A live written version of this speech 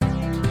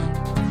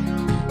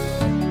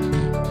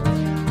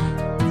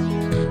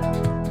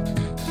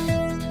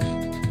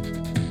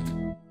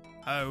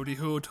Howdy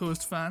ho,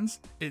 Toast fans,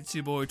 it's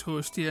your boy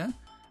Toast here,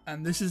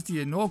 and this is the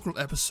inaugural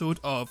episode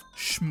of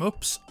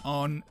Shmups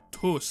on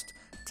Toast.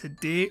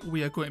 Today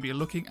we are going to be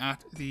looking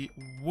at the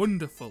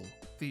wonderful,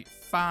 the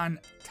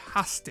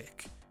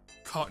fantastic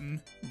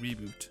Cotton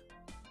Reboot.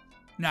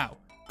 Now,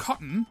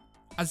 Cotton,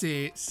 as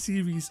a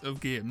series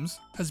of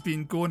games, has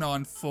been going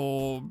on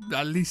for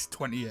at least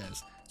 20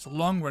 years. It's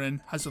long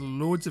running, has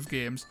loads of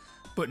games,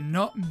 but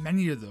not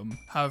many of them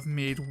have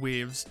made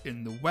waves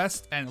in the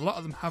West, and a lot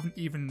of them haven't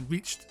even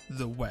reached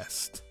the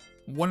West.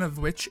 One of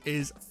which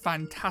is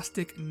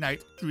Fantastic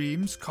Night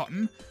Dreams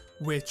Cotton,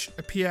 which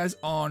appears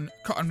on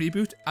Cotton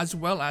Reboot, as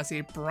well as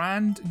a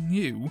brand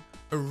new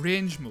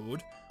Arrange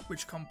mode,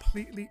 which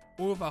completely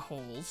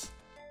overhauls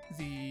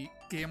the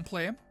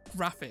gameplay,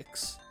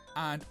 graphics,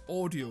 and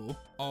audio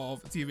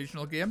of the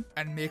original game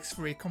and makes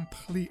for a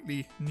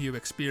completely new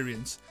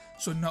experience.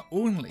 So not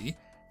only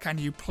can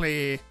you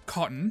play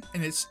Cotton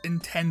in its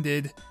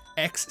intended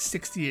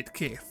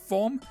X68K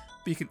form,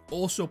 but you can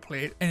also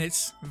play it in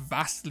its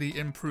vastly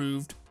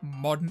improved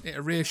modern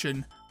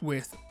iteration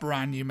with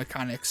brand new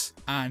mechanics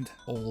and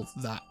all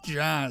that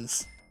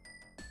jazz.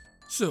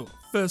 So,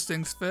 first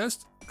things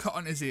first,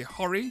 Cotton is a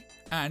hurry,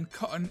 and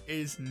Cotton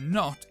is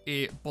not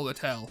a bullet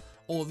hell,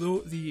 although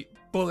the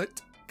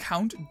bullet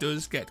count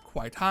does get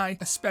quite high,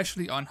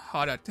 especially on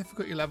harder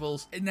difficulty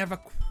levels. It never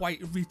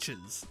quite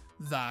reaches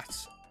that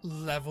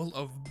level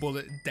of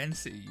bullet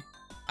density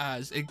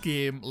as a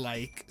game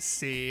like,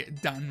 say,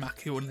 Dan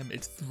Macho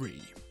Unlimited 3.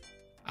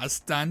 As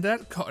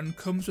standard, Cotton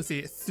comes with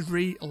a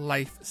 3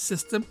 life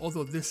system,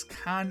 although this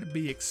can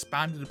be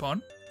expanded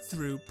upon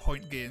through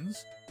point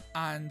gains,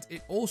 and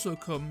it also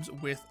comes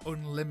with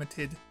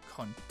unlimited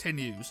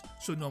continues.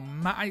 So no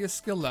matter your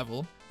skill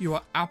level, you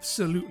are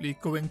absolutely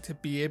going to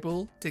be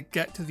able to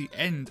get to the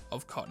end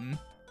of Cotton,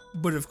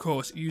 but of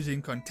course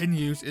using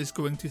continues is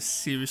going to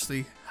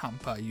seriously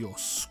hamper your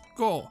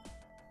score.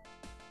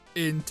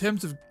 In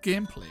terms of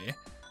gameplay,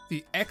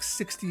 the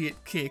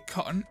X68K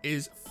Cotton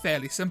is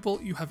fairly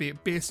simple. You have a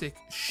basic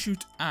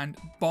shoot and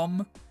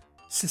bomb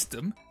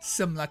system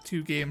similar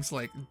to games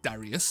like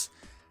Darius.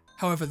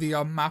 However, they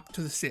are mapped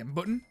to the same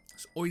button,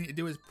 so all you need to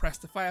do is press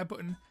the fire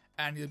button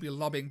and you'll be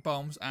lobbing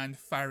bombs and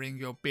firing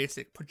your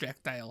basic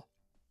projectile.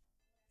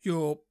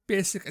 Your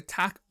basic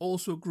attack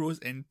also grows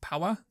in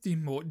power the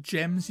more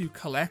gems you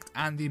collect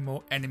and the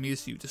more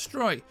enemies you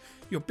destroy.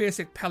 Your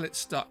basic pellets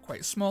start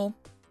quite small,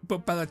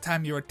 but by the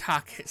time your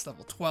attack hits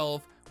level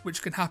 12,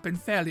 which can happen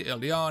fairly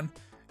early on,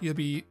 you'll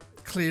be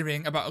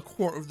clearing about a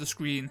quarter of the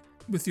screen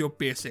with your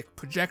basic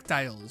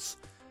projectiles.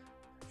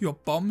 Your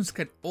bombs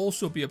can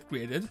also be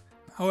upgraded.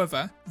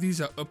 However,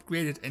 these are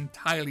upgraded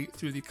entirely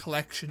through the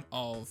collection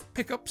of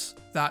pickups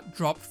that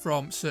drop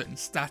from certain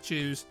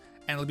statues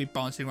and will be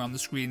bouncing around the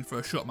screen for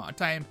a short amount of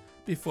time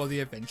before they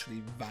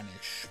eventually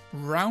vanish.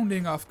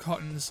 Rounding off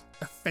Cotton's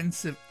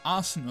offensive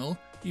arsenal,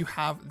 you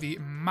have the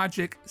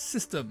magic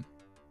system.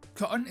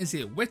 Cotton is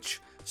a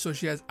witch, so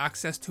she has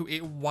access to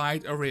a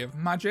wide array of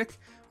magic,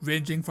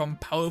 ranging from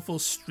powerful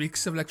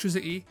streaks of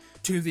electricity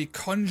to the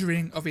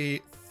conjuring of a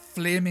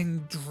flaming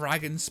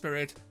dragon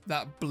spirit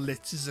that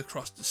blitzes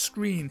across the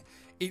screen.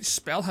 Each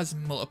spell has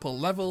multiple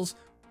levels,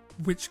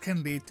 which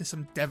can lead to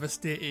some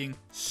devastating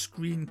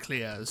screen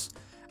clears.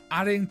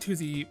 Adding to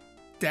the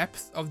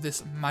depth of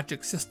this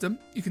magic system,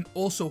 you can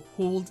also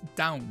hold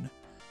down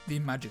the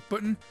magic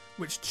button,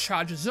 which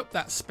charges up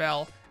that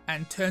spell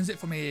and turns it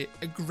from an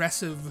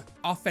aggressive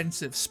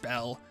offensive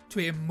spell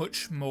to a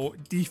much more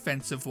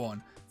defensive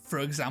one. For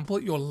example,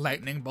 your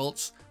lightning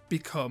bolts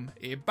become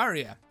a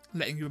barrier,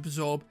 letting you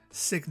absorb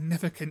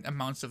significant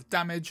amounts of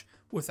damage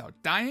without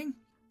dying,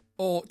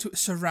 or to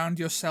surround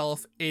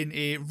yourself in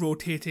a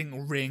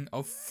rotating ring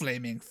of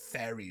flaming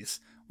fairies,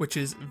 which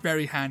is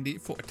very handy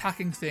for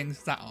attacking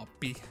things that are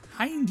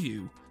behind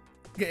you.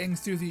 Getting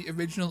through the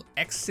original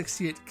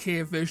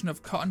X68K version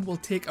of Cotton will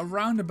take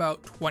around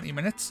about 20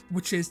 minutes,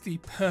 which is the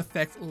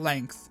perfect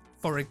length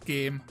for a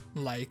game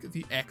like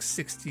the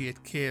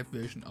X68K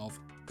version of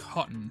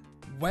Cotton.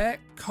 Where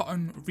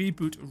Cotton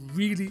Reboot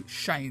really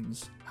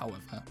shines,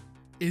 however,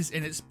 is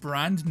in its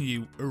brand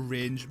new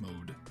Arrange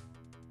mode.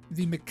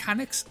 The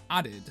mechanics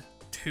added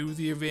to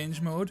the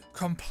Arrange mode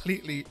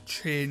completely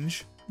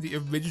change the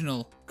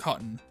original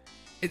Cotton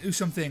into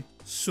something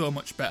so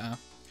much better.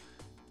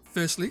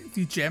 Firstly,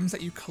 the gems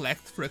that you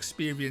collect for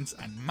experience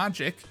and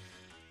magic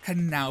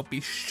can now be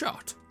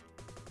shot.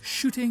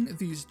 Shooting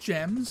these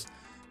gems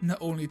not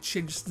only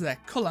changes their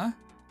colour,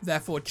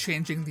 therefore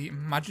changing the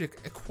magic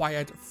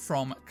acquired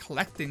from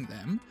collecting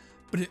them,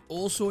 but it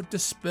also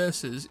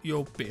disperses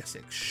your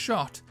basic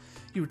shot.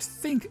 You would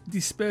think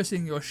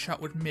dispersing your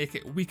shot would make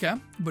it weaker,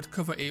 but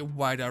cover a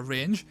wider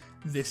range.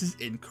 This is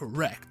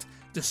incorrect.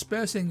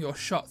 Dispersing your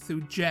shot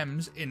through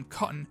gems in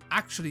Cotton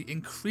actually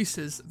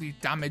increases the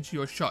damage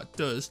your shot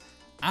does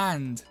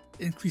and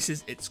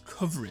increases its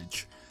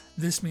coverage.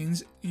 This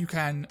means you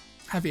can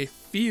have a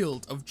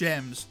field of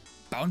gems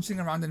bouncing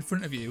around in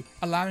front of you,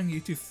 allowing you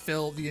to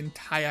fill the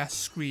entire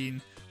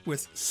screen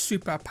with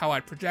super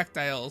powered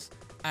projectiles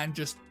and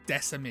just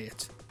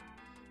decimate.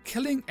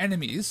 Killing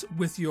enemies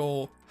with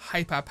your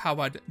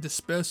hyper-powered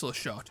dispersal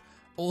shot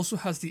also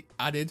has the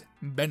added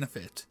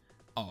benefit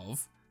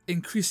of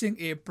increasing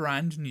a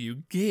brand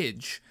new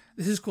gauge.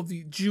 This is called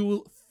the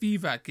Dual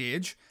Fever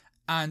gauge,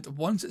 and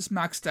once it's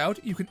maxed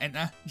out, you can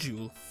enter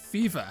Dual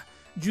Fever.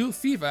 Dual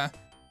Fever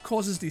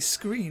causes the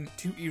screen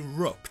to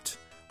erupt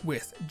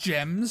with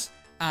gems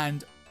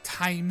and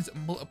times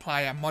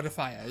multiplier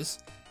modifiers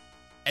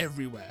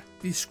everywhere.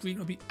 The screen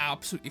will be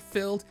absolutely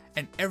filled,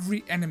 and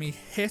every enemy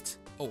hit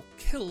or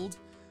killed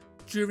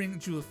during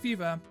Dual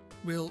Fever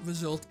will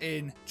result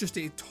in just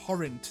a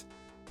torrent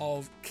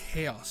of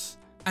chaos,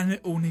 and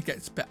it only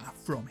gets better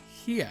from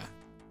here.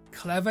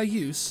 Clever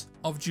use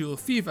of Dual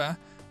Fever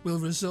will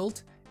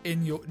result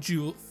in your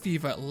Dual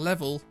Fever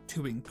level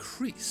to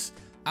increase.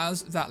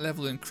 As that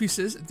level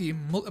increases, the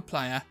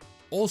multiplier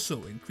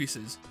also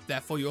increases.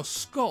 Therefore, your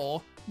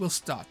score will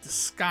start to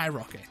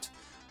skyrocket.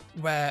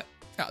 Where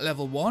at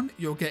level 1,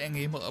 you're getting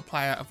a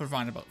multiplier of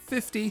around about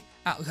 50.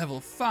 At level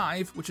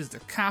 5, which is the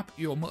cap,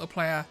 your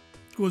multiplier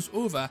goes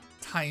over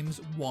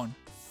times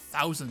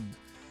 1000.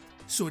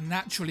 So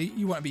naturally,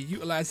 you want to be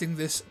utilizing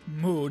this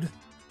mode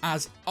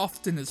as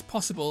often as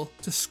possible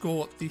to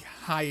score the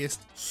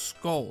highest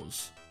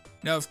scores.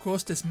 Now, of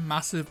course, this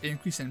massive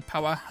increase in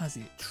power has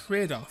a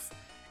trade-off.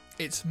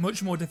 It's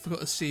much more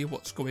difficult to see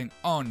what's going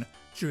on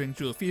during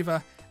Dual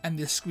Fever, and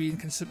the screen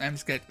can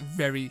sometimes get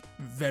very,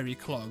 very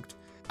clogged.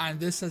 And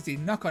this has the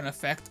knock-on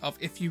effect of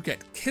if you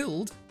get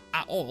killed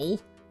at all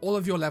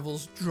of your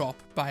levels drop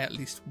by at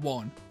least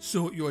 1.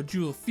 So your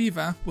Dual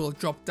Fever will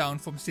drop down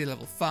from say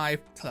level 5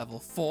 to level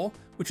 4,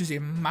 which is a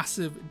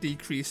massive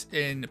decrease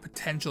in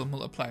potential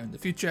multiplier in the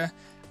future,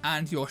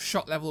 and your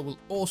shot level will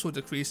also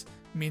decrease,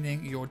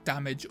 meaning your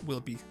damage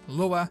will be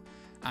lower.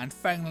 And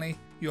finally,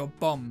 your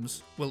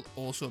bombs will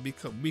also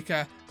become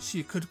weaker, so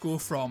you could go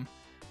from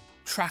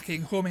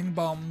tracking homing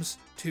bombs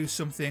to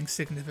something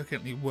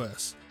significantly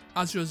worse.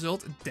 As a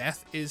result,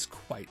 death is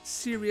quite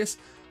serious.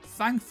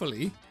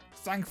 Thankfully,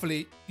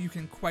 you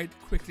can quite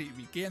quickly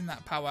regain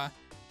that power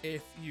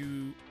if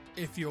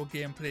your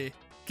gameplay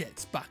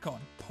gets back on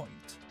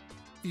point.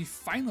 The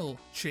final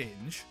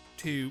change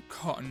to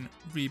Cotton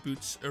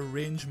Reboot's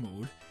Arrange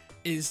mode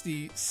is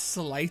the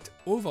slight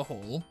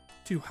overhaul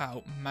to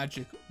how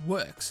magic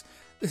works.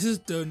 This is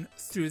done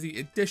through the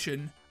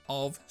addition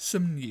of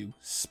some new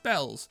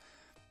spells,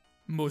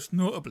 most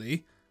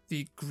notably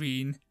the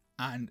green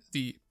and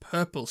the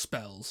purple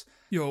spells.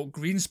 Your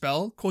green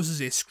spell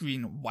causes a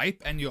screen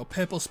wipe, and your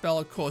purple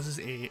spell causes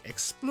a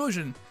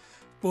explosion,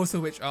 both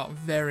of which are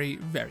very,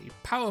 very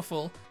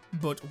powerful,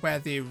 but where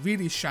they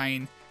really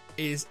shine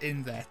is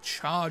in their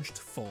charged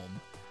form.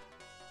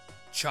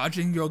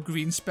 Charging your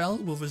green spell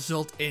will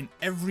result in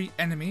every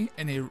enemy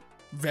in a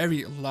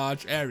very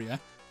large area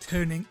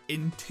turning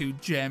into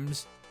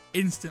gems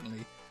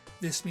instantly.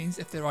 This means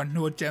if there are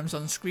no gems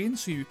on screen,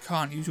 so you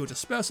can't use your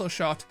dispersal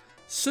shot,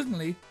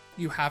 suddenly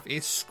you have a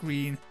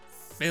screen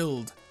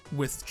filled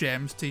with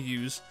gems to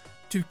use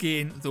to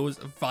gain those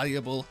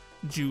valuable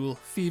Dual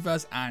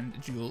Fevers and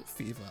Dual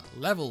Fever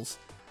levels.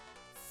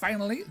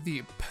 Finally,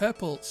 the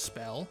purple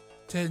spell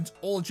turns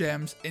all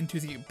gems into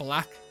the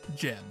black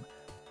gem.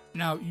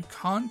 Now, you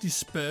can't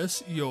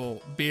disperse your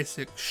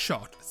basic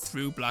shot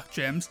through black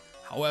gems,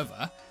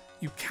 however,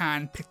 you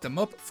can pick them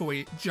up for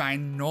a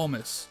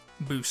ginormous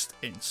boost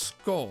in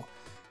score.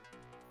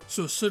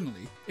 So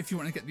suddenly, if you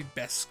want to get the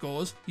best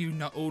scores, you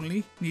not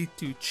only need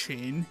to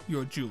chain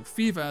your Dual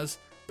Fevers,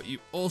 but you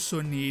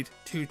also need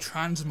to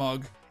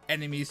transmog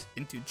enemies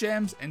into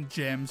gems and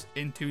gems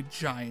into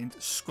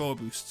giant score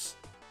boosts.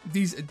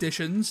 These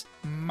additions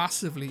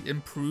massively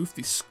improve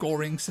the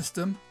scoring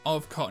system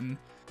of Cotton,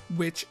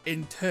 which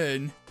in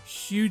turn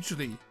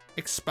hugely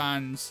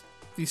expands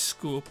the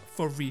scope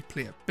for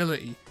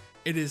replayability.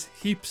 It is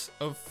heaps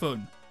of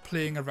fun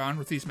playing around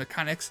with these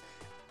mechanics,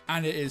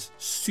 and it is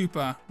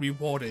super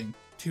rewarding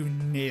to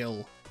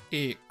nail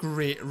a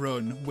great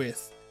run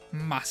with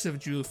massive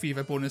Dual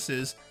Fever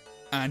bonuses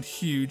and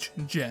huge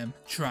gem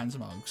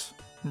transmogs.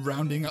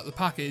 Rounding out the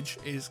package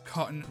is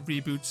Cotton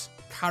Reboot's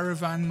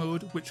Caravan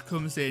mode, which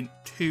comes in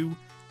 2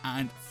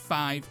 and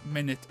 5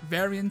 minute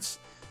variants.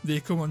 They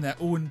come on their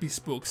own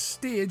bespoke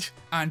stage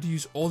and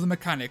use all the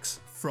mechanics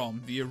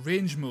from the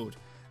Arrange mode.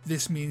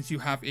 This means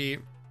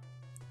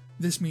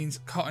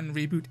Cotton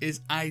Reboot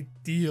is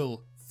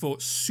ideal for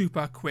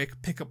super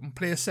quick pick up and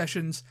play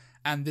sessions,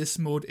 and this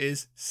mode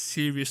is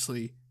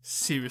seriously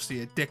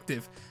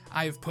addictive.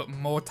 I've put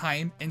more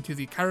time into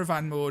the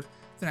Caravan mode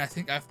than I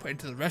think I've put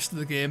into the rest of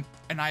the game,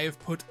 and I have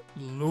put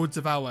loads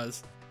of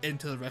hours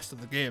into the rest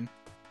of the game.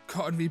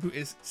 Cotton Reboot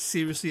is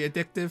seriously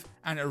addictive,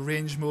 and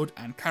Arrange mode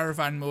and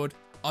Caravan mode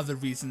are the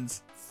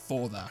reasons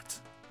for that.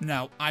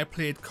 Now, I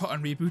played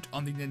Cotton Reboot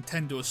on the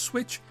Nintendo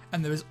Switch,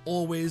 and there is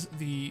always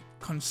the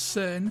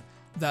concern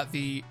that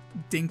the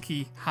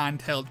dinky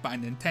handheld by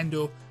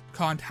Nintendo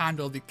can't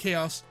handle the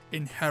chaos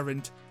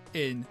inherent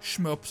in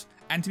shmups,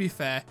 and to be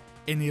fair,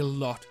 in a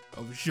lot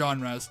of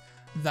genres.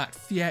 That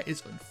fear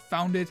is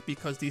unfounded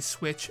because the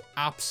Switch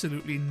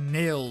absolutely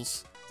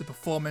nails the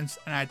performance,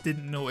 and I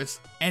didn't notice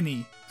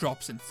any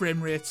drops in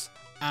frame rates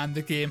and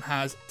the game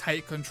has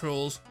tight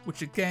controls,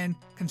 which again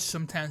can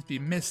sometimes be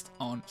missed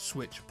on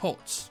Switch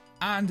ports.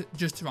 And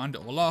just to round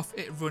it all off,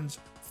 it runs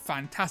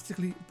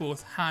fantastically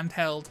both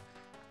handheld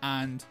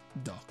and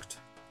docked.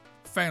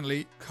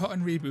 Finally,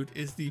 Cotton Reboot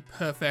is the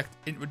perfect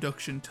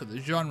introduction to the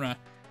genre.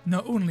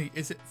 Not only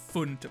is it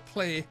fun to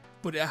play,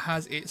 but it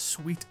has a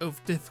suite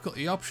of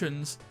difficulty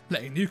options,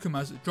 letting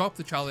newcomers drop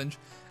the challenge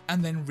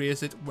and then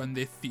raise it when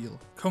they feel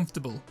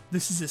comfortable.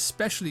 This is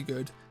especially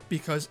good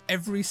because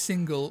every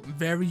single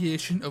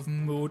variation of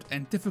mode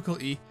and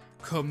difficulty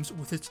comes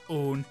with its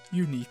own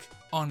unique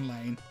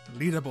online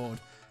leaderboard.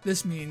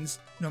 This means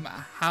no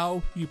matter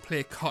how you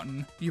play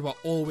Cotton, you are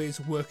always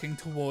working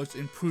towards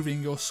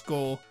improving your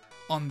score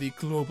on the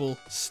global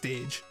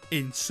stage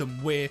in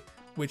some way,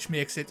 which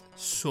makes it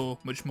so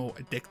much more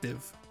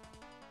addictive.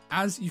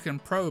 As you can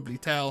probably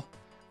tell,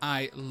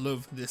 I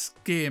love this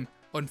game.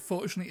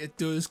 Unfortunately, it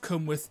does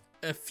come with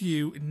a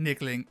few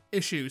niggling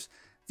issues.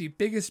 The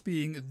biggest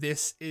being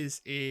this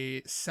is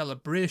a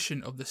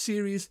celebration of the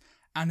series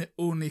and it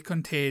only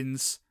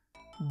contains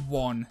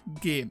one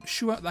game.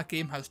 Sure, that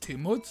game has 2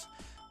 modes.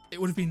 It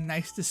would have been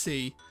nice to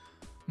see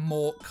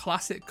more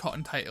classic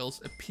Cotton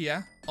titles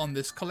appear on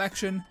this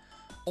collection,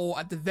 or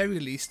at the very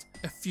least,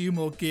 a few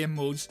more game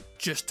modes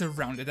just to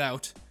round it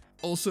out.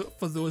 Also,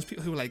 for those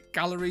people who like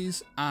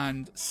galleries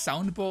and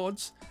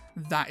soundboards,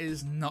 that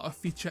is not a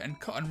feature in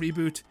Cotton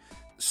Reboot.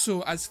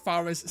 So as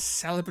far as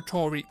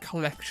celebratory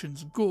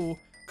collections go,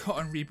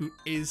 Cotton Reboot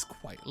is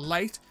quite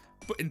light,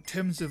 but in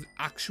terms of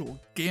actual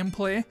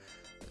gameplay,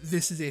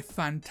 this is a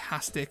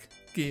fantastic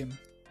game.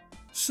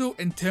 So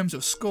in terms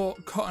of score,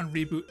 Cotton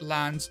Reboot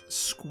lands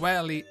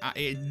squarely at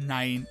a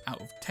 9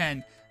 out of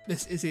 10.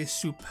 This is a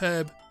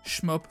superb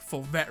shmup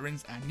for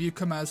veterans and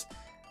newcomers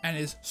and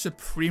is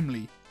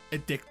supremely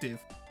addictive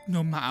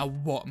no matter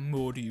what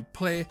mode you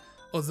play,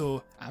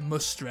 although I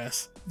must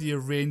stress the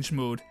arrange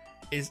mode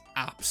is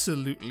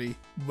absolutely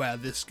where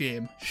this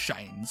game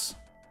shines.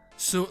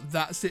 So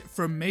that's it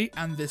from me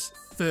and this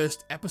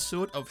first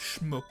episode of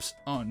Shmups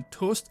on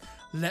Toast.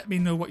 Let me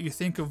know what you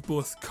think of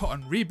both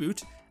Cotton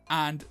Reboot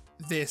and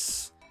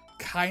this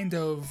kind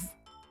of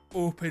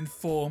open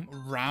form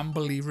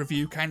rambly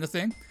review kind of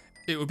thing.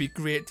 It would be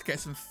great to get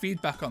some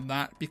feedback on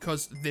that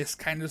because this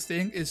kind of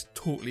thing is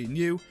totally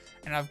new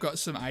and I've got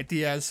some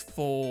ideas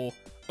for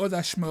other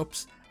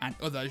shmups and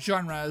other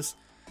genres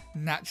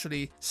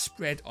naturally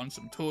spread on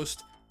some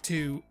toast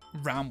to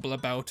ramble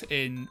about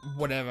in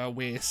whatever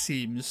way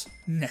seems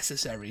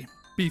necessary.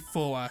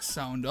 Before I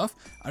sound off,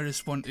 I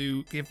just want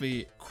to give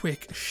a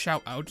quick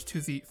shout out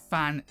to the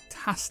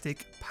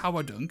fantastic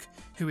Power Dunk,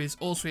 who is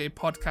also a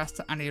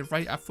podcaster and a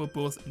writer for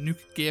both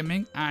Nuke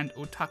Gaming and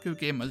Otaku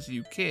Gamers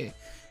UK.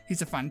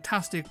 He's a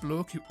fantastic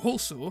bloke who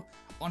also,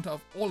 on top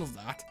of all of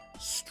that,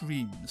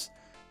 streams.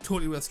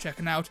 Totally worth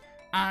checking out,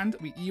 and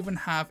we even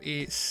have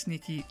a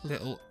sneaky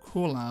little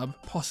collab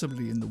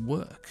possibly in the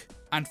work.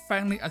 And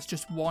finally, as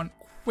just one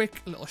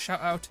quick little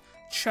shout out,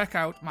 check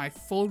out my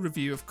full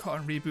review of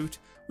Cotton Reboot,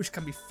 which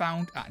can be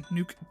found at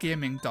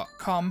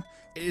nukegaming.com.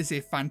 It is a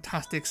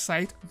fantastic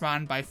site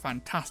ran by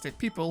fantastic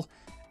people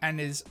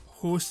and is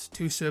host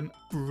to some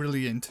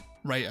brilliant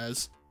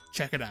writers.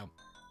 Check it out.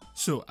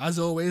 So, as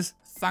always,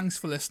 thanks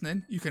for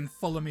listening. You can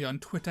follow me on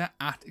Twitter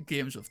at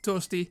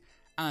GamesWithToasty,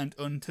 and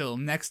until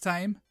next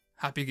time,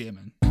 happy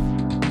gaming.